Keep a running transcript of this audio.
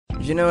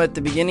You know, at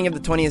the beginning of the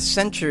 20th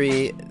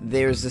century,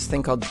 there's this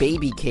thing called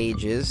baby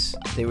cages.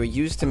 They were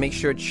used to make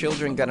sure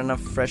children got enough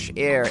fresh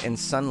air and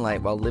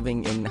sunlight while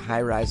living in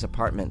high-rise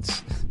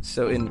apartments.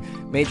 So in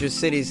major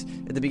cities,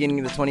 at the beginning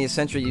of the 20th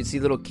century, you'd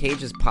see little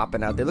cages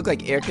popping out. They look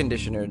like air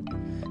conditioner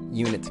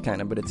units, kind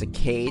of, but it's a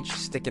cage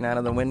sticking out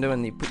of the window,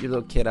 and you put your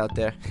little kid out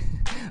there.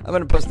 I'm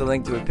going to post a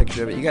link to a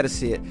picture of it. You got to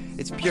see it.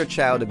 It's pure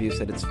child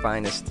abuse at its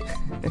finest.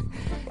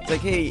 It's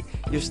like, hey,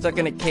 you're stuck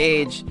in a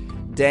cage,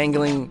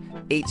 dangling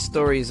 8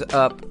 stories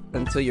up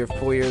until you're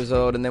 4 years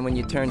old, and then when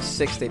you turn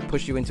 6, they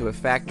push you into a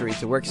factory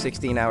to work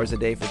 16 hours a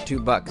day for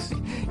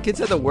 $2. Kids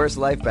had the worst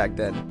life back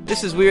then.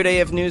 This is Weird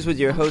AF News with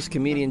your host,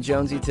 comedian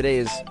Jonesy. Today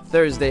is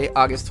Thursday,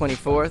 August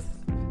 24th.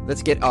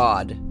 Let's get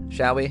odd,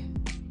 shall we?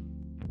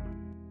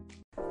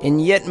 In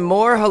yet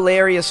more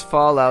hilarious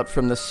fallout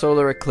from the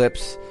solar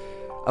eclipse,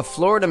 a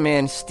Florida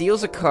man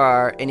steals a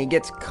car and he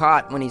gets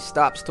caught when he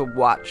stops to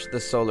watch the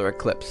solar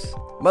eclipse.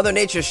 Mother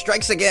Nature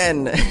strikes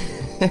again!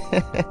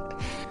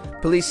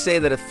 Police say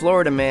that a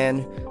Florida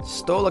man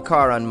stole a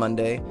car on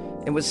Monday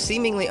and was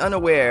seemingly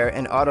unaware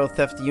an auto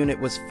theft unit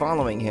was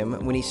following him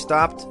when he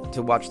stopped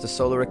to watch the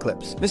solar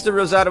eclipse. Mr.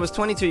 Rosado was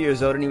 22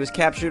 years old and he was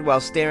captured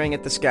while staring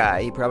at the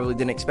sky. He probably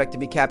didn't expect to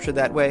be captured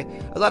that way.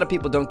 A lot of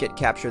people don't get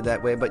captured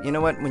that way, but you know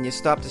what? When you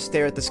stop to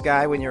stare at the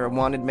sky when you're a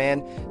wanted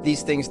man,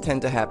 these things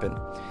tend to happen.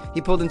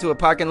 He pulled into a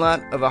parking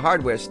lot of a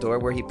hardware store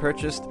where he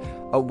purchased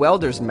a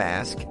welder's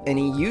mask and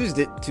he used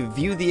it to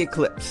view the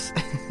eclipse.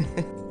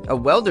 A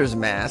welder's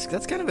mask?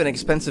 That's kind of an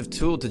expensive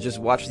tool to just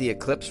watch the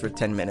eclipse for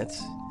 10 minutes.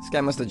 This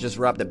guy must have just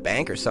robbed a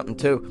bank or something,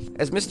 too.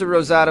 As Mr.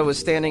 Rosado was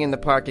standing in the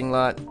parking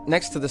lot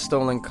next to the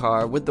stolen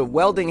car with the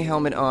welding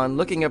helmet on,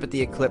 looking up at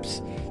the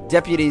eclipse,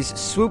 deputies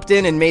swooped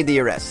in and made the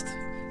arrest.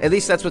 At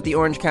least that's what the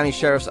Orange County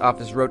Sheriff's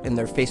Office wrote in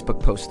their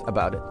Facebook post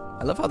about it.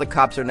 I love how the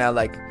cops are now,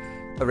 like,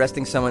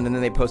 arresting someone and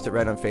then they post it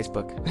right on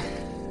Facebook.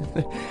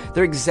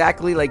 They're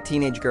exactly like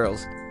teenage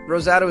girls.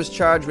 Rosado is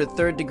charged with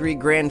third-degree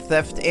grand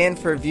theft and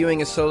for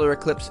viewing a solar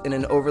eclipse in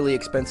an overly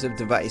expensive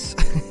device.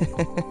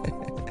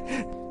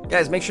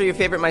 Guys, make sure you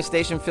favorite my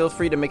station. Feel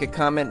free to make a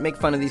comment. Make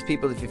fun of these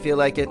people if you feel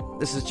like it.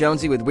 This is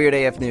Jonesy with Weird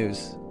AF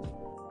News.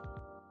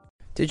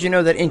 Did you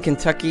know that in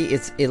Kentucky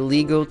it's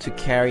illegal to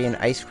carry an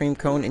ice cream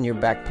cone in your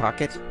back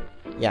pocket?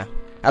 Yeah,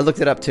 I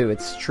looked it up too.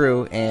 It's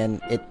true, and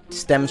it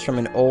stems from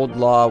an old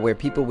law where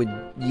people would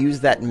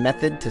use that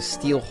method to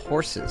steal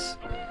horses.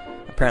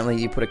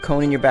 Apparently, you put a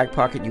cone in your back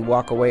pocket, you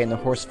walk away, and the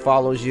horse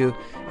follows you,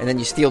 and then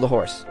you steal the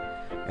horse.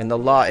 And the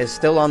law is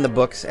still on the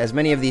books, as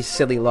many of these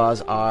silly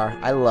laws are.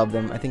 I love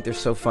them. I think they're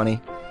so funny.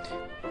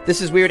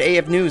 This is Weird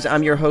AF News.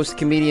 I'm your host,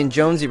 comedian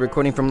Jonesy,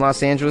 recording from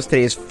Los Angeles.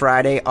 Today is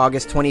Friday,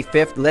 August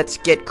 25th. Let's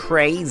get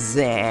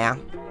crazy.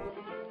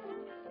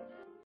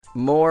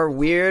 More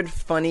weird,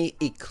 funny,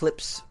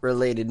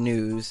 eclipse-related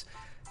news.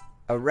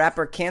 A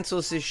rapper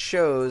cancels his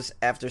shows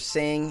after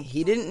saying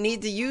he didn't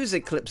need to use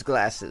eclipse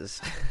glasses.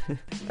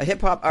 A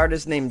hip-hop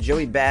artist named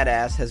Joey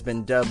Badass has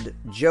been dubbed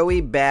Joey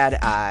Bad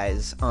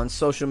Eyes on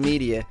social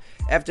media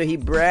after he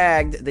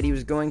bragged that he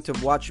was going to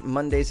watch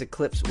Monday's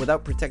eclipse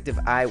without protective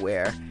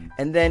eyewear,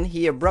 and then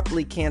he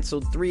abruptly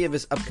canceled 3 of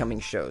his upcoming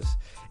shows.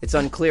 It's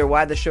unclear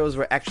why the shows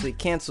were actually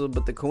canceled,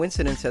 but the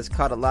coincidence has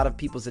caught a lot of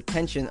people's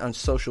attention on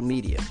social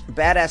media.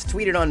 Badass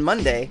tweeted on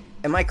Monday,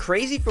 "Am I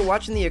crazy for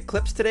watching the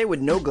eclipse today with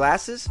no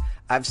glasses?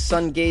 I've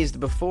sun-gazed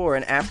before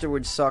and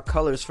afterwards saw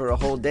colors for a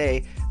whole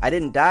day. I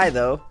didn't die,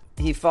 though."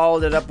 He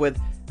followed it up with,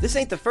 "This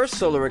ain't the first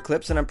solar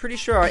eclipse, and I'm pretty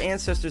sure our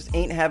ancestors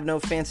ain't have no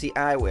fancy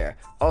eyewear.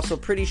 Also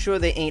pretty sure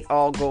they ain't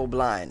all go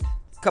blind."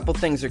 A couple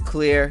things are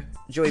clear.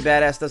 Joey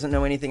Badass doesn't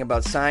know anything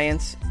about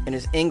science, and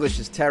his English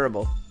is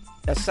terrible.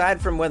 Aside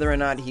from whether or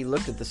not he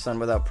looked at the sun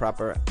without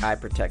proper eye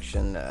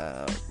protection,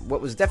 what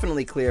was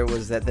definitely clear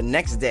was that the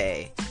next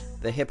day,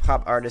 the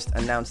hip-hop artist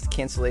announced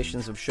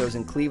cancellations of shows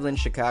in Cleveland,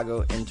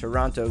 Chicago, and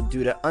Toronto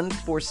due to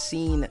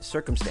unforeseen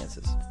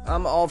circumstances.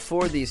 I'm all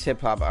for these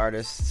hip-hop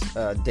artists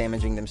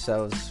damaging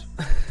themselves.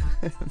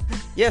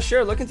 Yeah,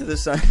 sure, look into the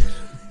sun.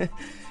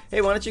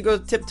 Hey, why don't you go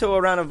tiptoe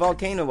around a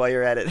volcano while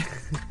you're at it?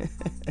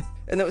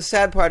 And the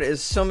sad part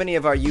is so many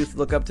of our youth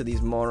look up to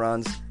these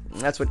morons.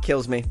 That's what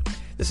kills me.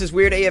 This is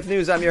Weird AF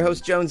News. I'm your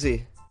host,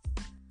 Jonesy.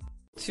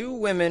 2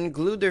 women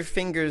glued their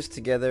fingers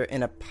together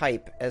in a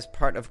pipe as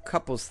part of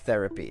couples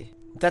therapy.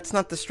 That's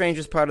not the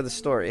strangest part of the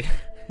story.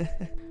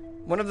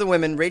 One of the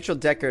women, Rachel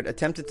Deckard,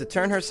 attempted to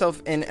turn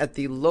herself in at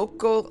the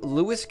local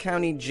Lewis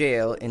County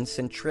Jail in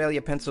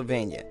Centralia,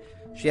 Pennsylvania.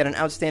 She had an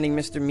outstanding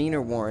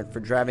misdemeanor warrant for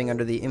driving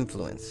under the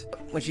influence.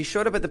 When she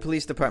showed up at the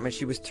police department,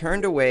 she was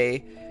turned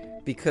away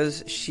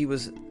because she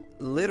was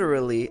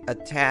literally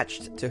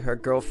attached to her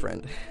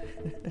girlfriend.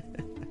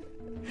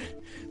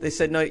 They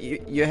said, no,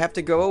 you have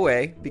to go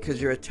away because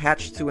you're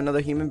attached to another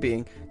human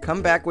being.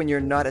 Come back when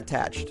you're not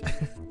attached.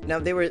 Now,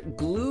 they were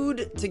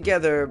glued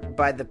together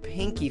by the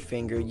pinky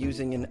finger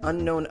using an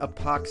unknown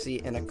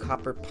epoxy and a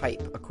copper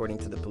pipe, according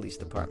to the police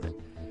department.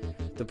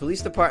 The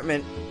police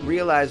department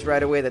realized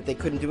right away that they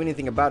couldn't do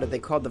anything about it. They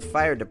called the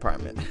fire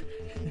department.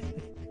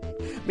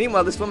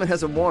 Meanwhile, this woman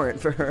has a warrant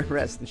for her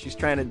arrest, and she's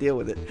trying to deal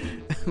with it.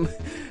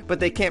 But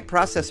they can't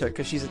process her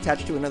because she's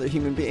attached to another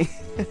human being.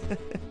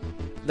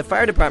 The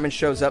fire department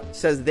shows up,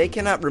 says they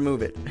cannot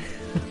remove it.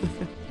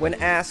 When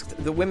asked,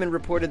 the women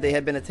reported they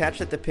had been attached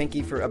at the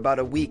pinky for about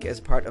a week as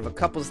part of a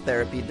couples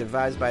therapy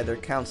devised by their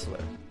counselor.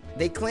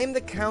 They claim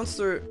the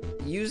counselor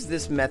used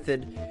this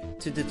method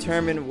to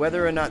determine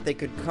whether or not they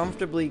could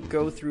comfortably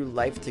go through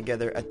life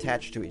together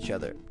attached to each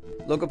other.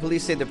 Local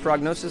police say the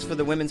prognosis for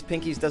the women's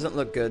pinkies doesn't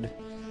look good,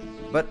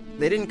 but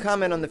they didn't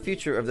comment on the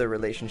future of their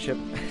relationship.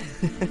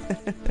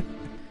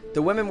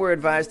 The women were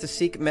advised to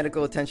seek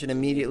medical attention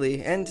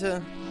immediately and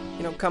to,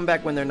 come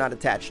back when they're not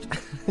attached.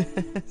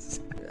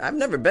 I've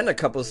never been to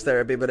couples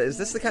therapy, but is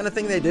this the kind of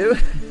thing they do?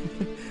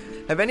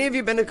 Have any of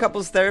you been to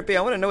couples therapy?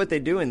 I want to know what they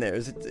do in there.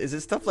 Is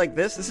it stuff like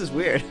this? This is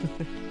weird.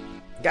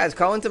 Guys,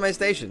 call into my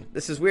station.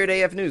 This is Weird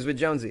AF News with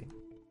Jonesy.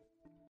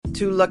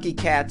 2 lucky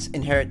cats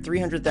inherit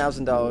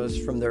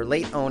 $300,000 from their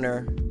late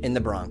owner in the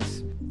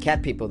Bronx.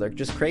 Cat people, they're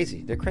just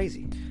crazy. They're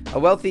crazy. A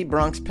wealthy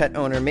Bronx pet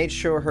owner made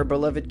sure her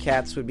beloved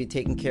cats would be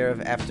taken care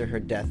of after her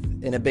death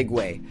in a big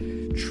way.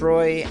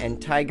 Troy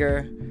and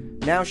Tiger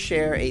now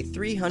share a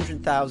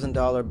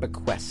 $300,000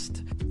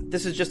 bequest.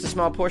 This is just a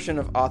small portion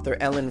of author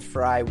Ellen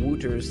Fry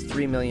Wooter's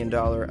 $3 million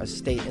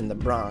estate in the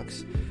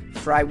Bronx.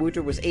 Fry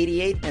Wooter was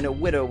 88 and a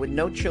widow with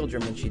no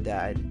children when she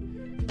died.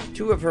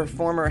 2 of her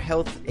former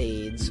health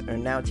aides are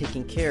now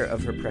taking care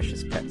of her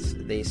precious pets.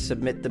 They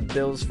submit the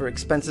bills for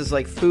expenses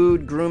like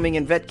food, grooming,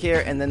 and vet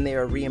care, and then they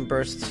are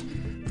reimbursed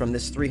from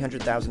this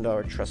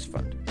 $300,000 trust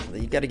fund.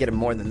 You got to get them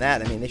more than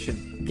that. I mean, they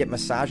should get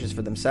massages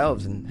for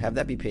themselves and have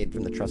that be paid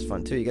from the trust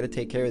fund, too. You got to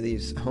take care of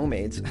these home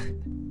aides.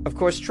 Of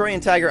course, Troy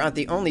and Tiger aren't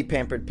the only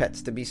pampered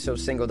pets to be so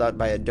singled out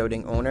by a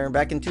doting owner.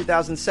 Back in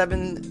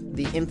 2007,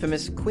 the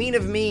infamous Queen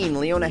of Mean,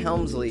 Leona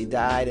Helmsley,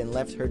 died and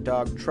left her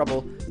dog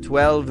Trouble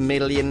 $12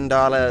 million.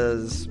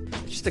 It's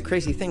just a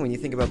crazy thing when you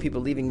think about people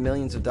leaving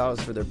millions of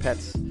dollars for their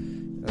pets.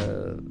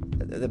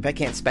 The pet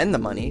can't spend the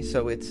money,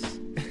 so it's...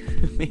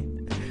 I mean,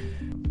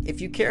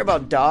 if you care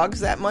about dogs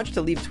that much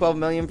to leave $12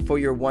 million for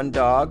your one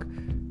dog,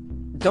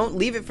 don't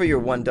leave it for your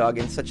one dog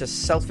in such a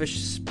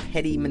selfish,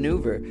 petty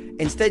maneuver.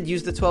 Instead,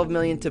 use the $12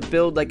 million to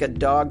build like a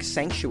dog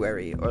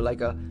sanctuary or like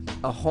a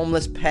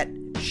homeless pet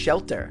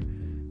shelter.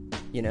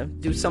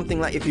 Do something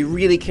like, if you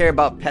really care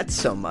about pets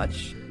so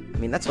much. I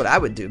mean, that's what I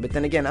would do. But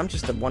then again, I'm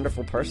just a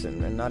wonderful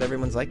person and not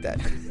everyone's like that.